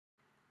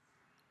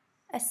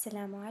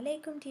Assalamu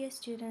alaikum dear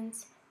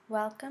students.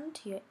 Welcome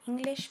to your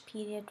English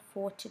period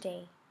for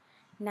today.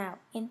 Now,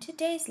 in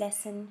today's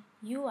lesson,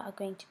 you are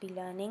going to be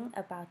learning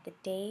about the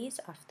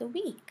days of the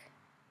week.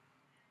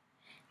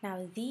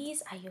 Now,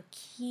 these are your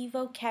key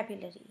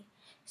vocabulary.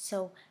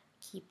 So,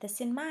 keep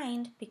this in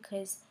mind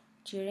because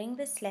during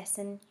this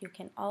lesson, you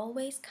can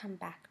always come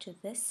back to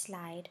this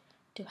slide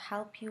to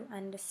help you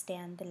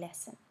understand the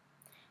lesson.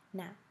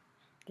 Now,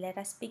 let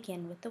us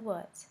begin with the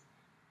words.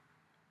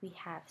 We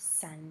have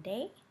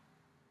Sunday,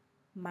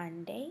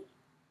 Monday,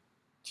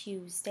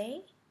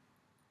 Tuesday,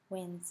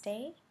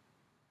 Wednesday,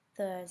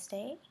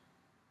 Thursday,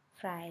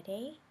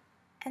 Friday,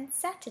 and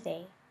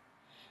Saturday.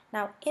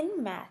 Now,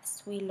 in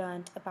maths, we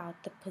learned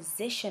about the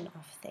position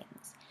of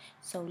things.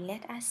 So,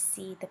 let us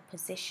see the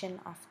position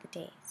of the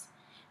days.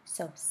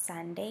 So,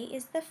 Sunday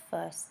is the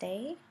first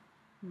day,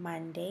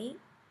 Monday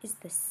is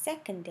the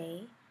second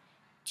day,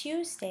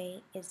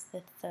 Tuesday is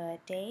the third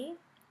day,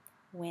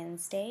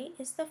 Wednesday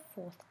is the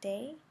fourth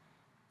day,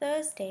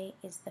 Thursday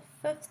is the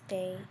fifth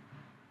day,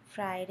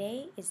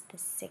 Friday is the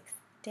sixth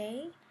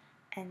day,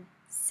 and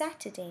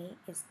Saturday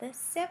is the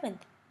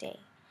seventh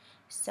day.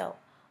 So,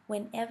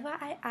 whenever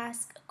I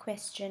ask a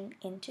question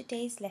in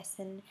today's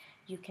lesson,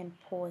 you can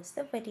pause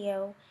the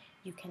video,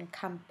 you can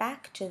come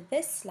back to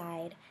this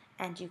slide,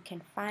 and you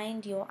can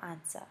find your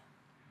answer.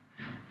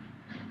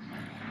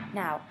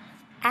 Now,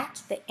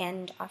 at the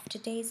end of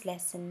today's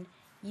lesson,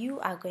 you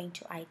are going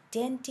to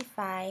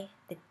identify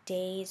the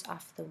days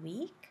of the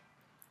week,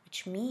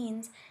 which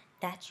means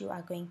that you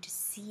are going to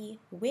see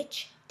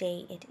which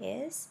day it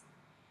is.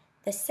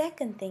 The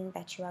second thing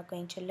that you are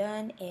going to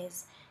learn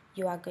is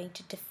you are going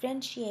to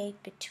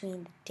differentiate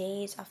between the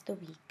days of the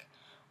week,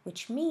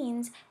 which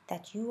means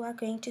that you are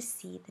going to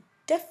see the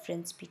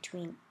difference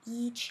between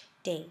each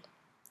day.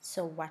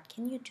 So what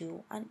can you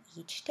do on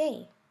each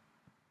day?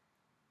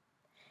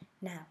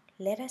 Now,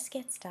 let us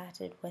get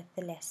started with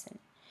the lesson.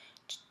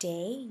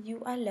 Today,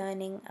 you are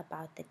learning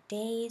about the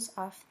days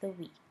of the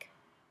week.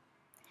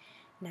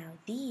 Now,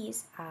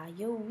 these are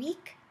your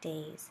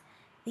weekdays.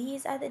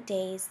 These are the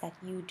days that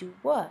you do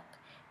work.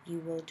 You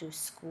will do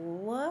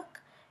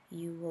schoolwork,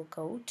 you will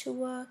go to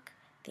work.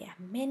 There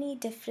are many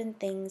different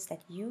things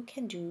that you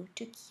can do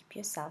to keep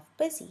yourself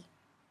busy.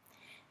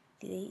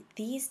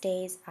 These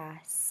days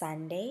are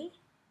Sunday,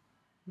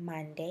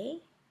 Monday,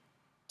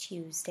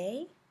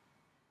 Tuesday,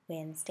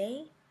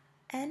 Wednesday,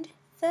 and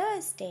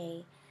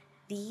Thursday.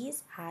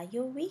 These are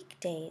your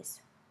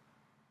weekdays.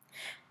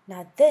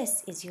 Now,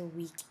 this is your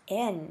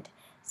weekend.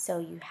 So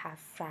you have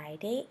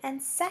Friday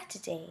and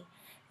Saturday.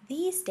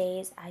 These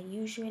days are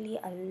usually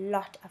a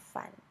lot of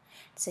fun.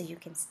 So you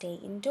can stay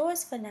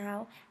indoors for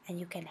now and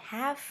you can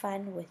have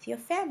fun with your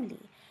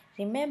family.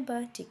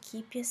 Remember to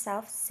keep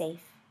yourself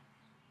safe.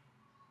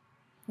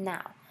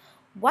 Now,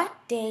 what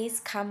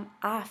days come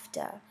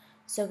after?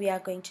 So we are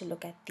going to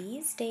look at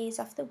these days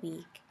of the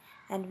week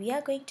and we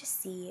are going to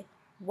see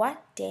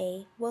what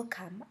day will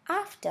come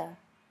after.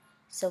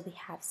 So we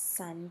have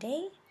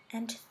Sunday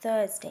and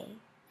Thursday.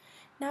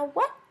 Now,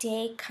 what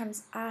day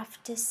comes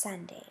after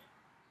Sunday?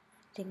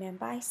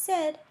 Remember I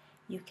said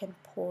you can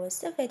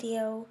pause the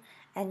video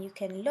and you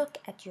can look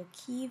at your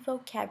key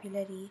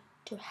vocabulary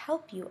to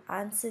help you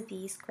answer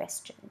these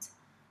questions.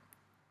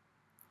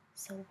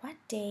 So, what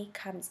day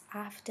comes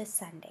after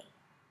Sunday?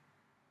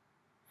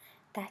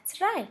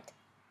 That's right,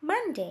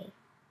 Monday.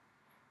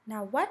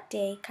 Now, what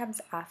day comes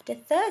after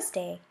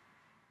Thursday?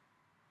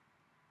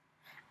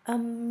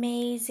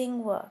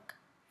 Amazing work.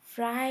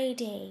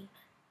 Friday.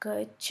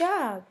 Good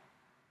job.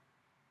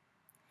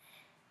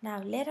 Now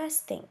let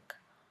us think.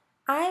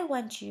 I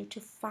want you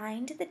to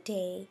find the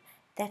day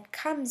that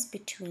comes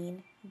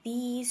between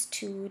these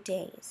 2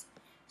 days.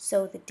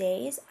 So the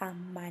days are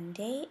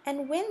Monday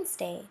and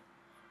Wednesday.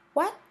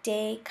 What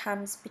day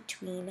comes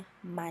between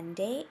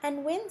Monday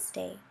and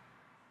Wednesday?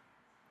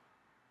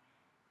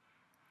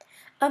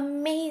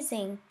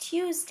 Amazing,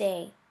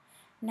 Tuesday.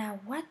 Now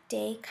what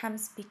day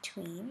comes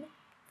between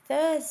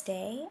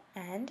Thursday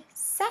and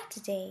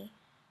Saturday?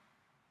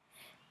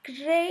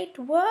 Great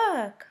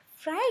work!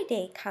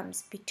 Friday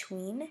comes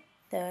between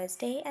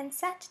Thursday and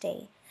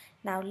Saturday.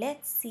 Now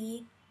let's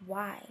see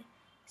why.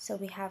 So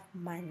we have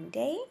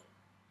Monday,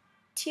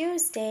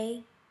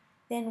 Tuesday,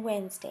 then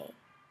Wednesday.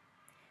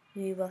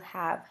 We will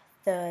have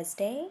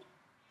Thursday,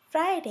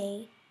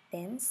 Friday,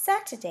 then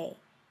Saturday.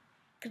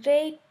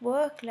 Great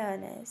work,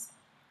 learners.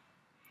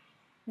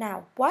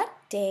 Now, what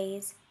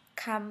days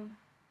come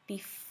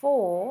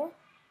before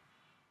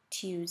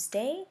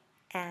Tuesday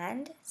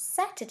and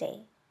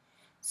Saturday?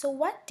 So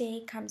what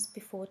day comes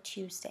before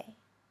Tuesday?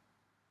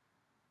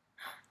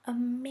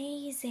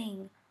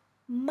 Amazing!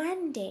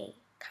 Monday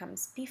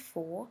comes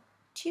before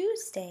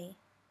Tuesday.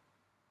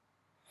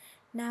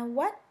 Now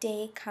what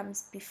day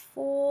comes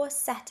before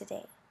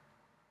Saturday?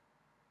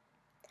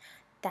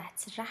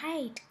 That's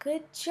right,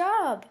 good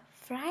job!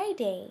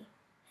 Friday.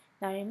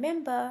 Now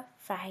remember,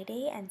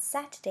 Friday and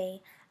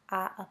Saturday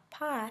are a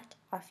part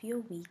of your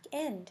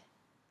weekend.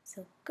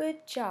 So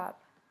good job!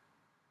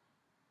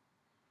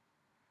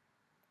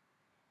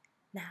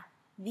 Now,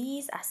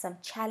 these are some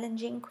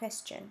challenging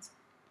questions.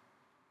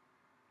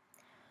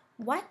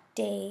 What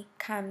day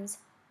comes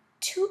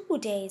 2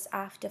 days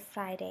after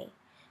Friday?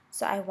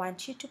 So I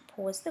want you to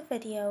pause the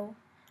video.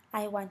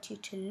 I want you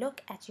to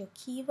look at your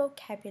key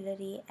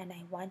vocabulary and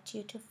I want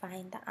you to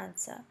find the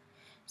answer.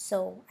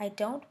 So I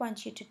don't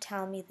want you to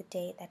tell me the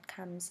day that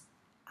comes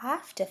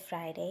after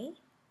Friday.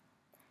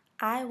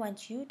 I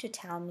want you to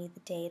tell me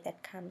the day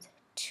that comes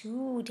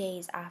 2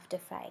 days after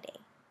Friday.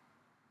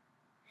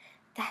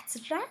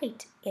 That's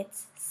right,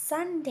 it's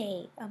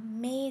Sunday.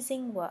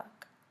 Amazing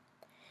work.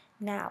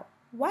 Now,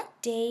 what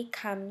day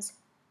comes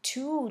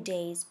 2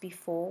 days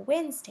before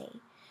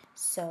Wednesday?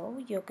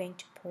 So you're going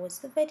to pause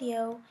the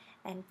video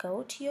and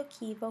go to your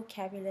key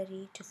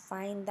vocabulary to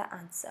find the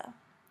answer.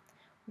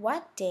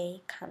 What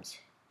day comes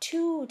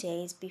 2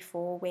 days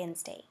before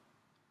Wednesday?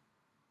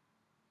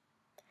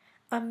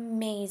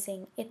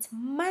 Amazing, it's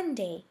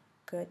Monday.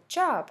 Good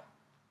job.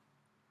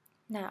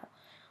 Now,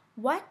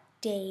 what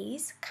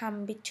days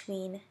come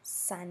between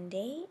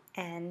Sunday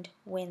and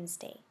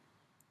Wednesday?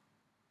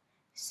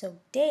 So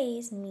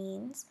days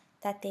means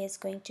that there's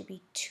going to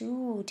be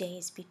 2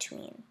 days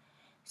between.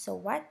 So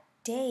what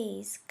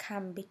days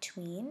come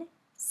between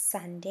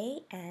Sunday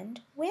and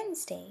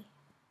Wednesday?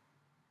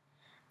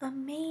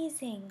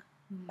 Amazing!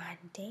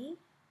 Monday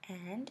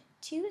and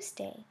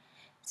Tuesday.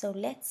 So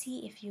let's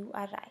see if you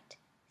are right.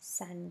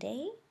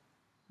 Sunday,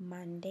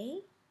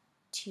 Monday,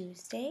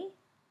 Tuesday,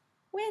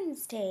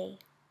 Wednesday.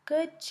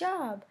 Good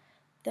job!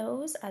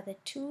 Those are the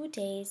 2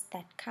 days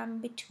that come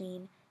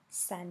between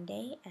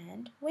Sunday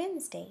and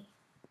Wednesday.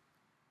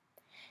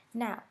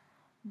 Now,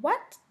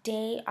 what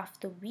day of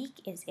the week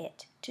is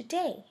it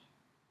today?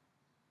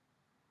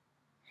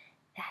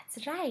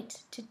 That's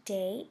right,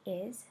 today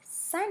is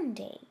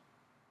Sunday.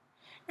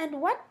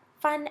 And what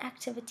fun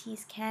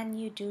activities can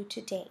you do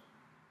today?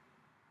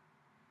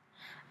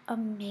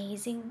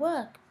 Amazing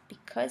work!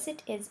 Because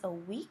it is a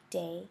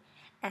weekday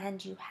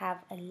and you have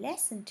a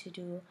lesson to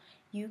do,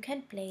 you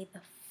can play the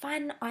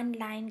fun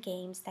online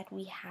games that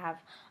we have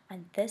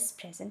on this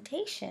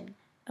presentation.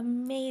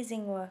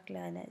 Amazing work,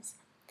 learners!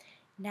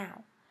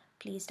 Now,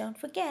 please don't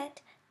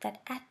forget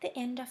that at the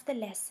end of the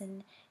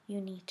lesson,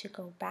 you need to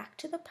go back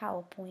to the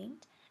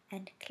PowerPoint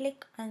and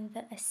click on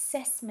the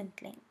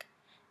assessment link.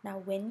 Now,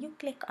 when you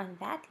click on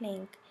that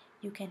link,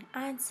 you can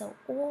answer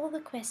all the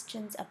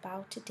questions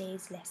about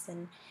today's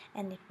lesson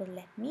and it will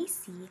let me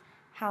see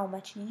how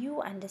much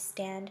you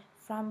understand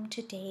from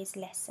today's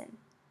lesson.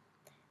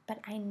 But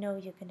I know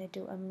you're going to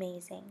do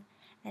amazing.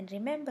 And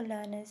remember,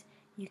 learners,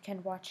 you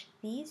can watch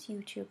these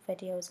YouTube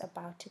videos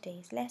about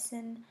today's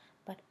lesson,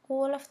 but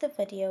all of the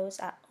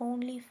videos are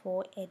only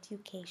for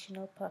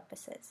educational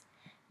purposes.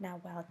 Now,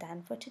 well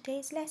done for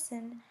today's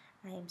lesson.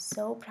 I am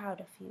so proud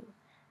of you.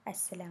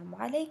 Assalamu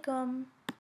alaikum.